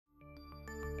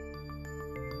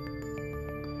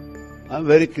I'm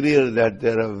very clear that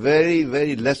there are very,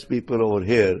 very less people over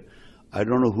here. I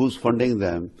don't know who's funding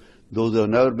them. Those who have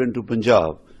never been to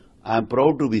Punjab. I'm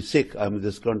proud to be Sikh. I'm in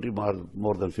this country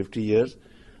more than 50 years.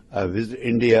 I visited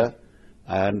India,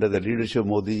 and the leadership of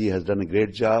Modi ji has done a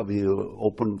great job. He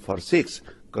opened for Sikhs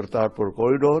Kartarpur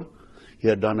corridor. He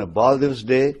had done a Bal Divas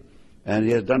Day, and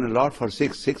he has done a lot for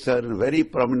Sikhs. Sikhs are in a very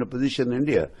prominent position in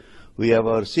India. We have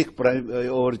our Sikh one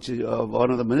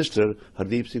of the minister,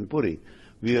 Hardeep Singh Puri.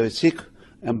 We have a Sikh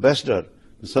ambassador.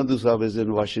 Sandhu Sahib is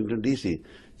in Washington, D.C.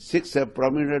 Sikhs are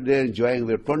prominent. They are enjoying.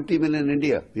 We are 20 million in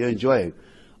India. We are enjoying.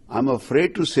 I'm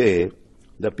afraid to say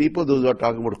the people, those who are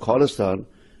talking about Khalistan,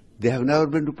 they have never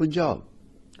been to Punjab.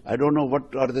 I don't know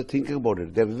what are they thinking about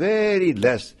it. They're very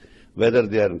less, whether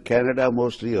they are in Canada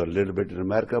mostly or a little bit in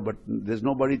America, but there's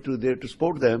nobody there to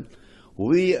support them.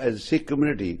 We as a Sikh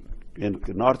community in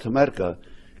North America,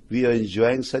 we are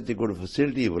enjoying such a good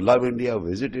facility. We love India,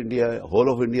 visit India,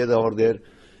 whole of India is over there.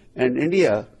 And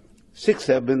India, Sikhs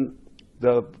have been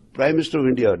the Prime Minister of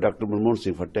India, Dr. Manmohan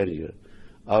Singh, for 10 years.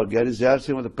 Our Gary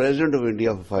Singh was the President of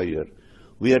India for 5 years.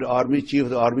 We had Army Chief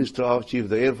of the Army Staff, Chief of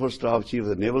the Air Force Staff, Chief of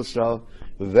the Naval Staff,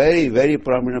 very, very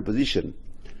prominent position.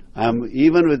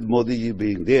 Even with Modi ji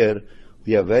being there,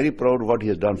 we are very proud of what he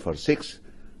has done for Sikhs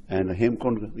and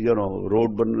Hemkund,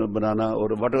 road banana or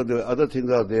whatever the other things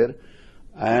are there.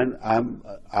 And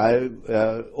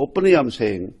openly I'm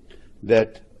saying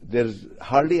that there's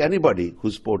hardly anybody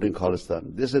who's supporting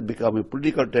Khalistan. This has become a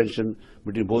political tension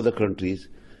between both the countries,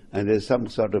 and there's some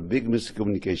sort of big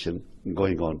miscommunication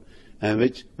going on, and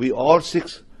which we all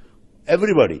Sikhs,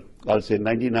 everybody, I'll say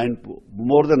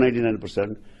more than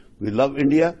 99%, we love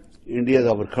India. India is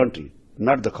our country,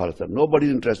 not the Khalistan.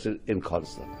 Nobody's interested in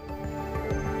Khalistan.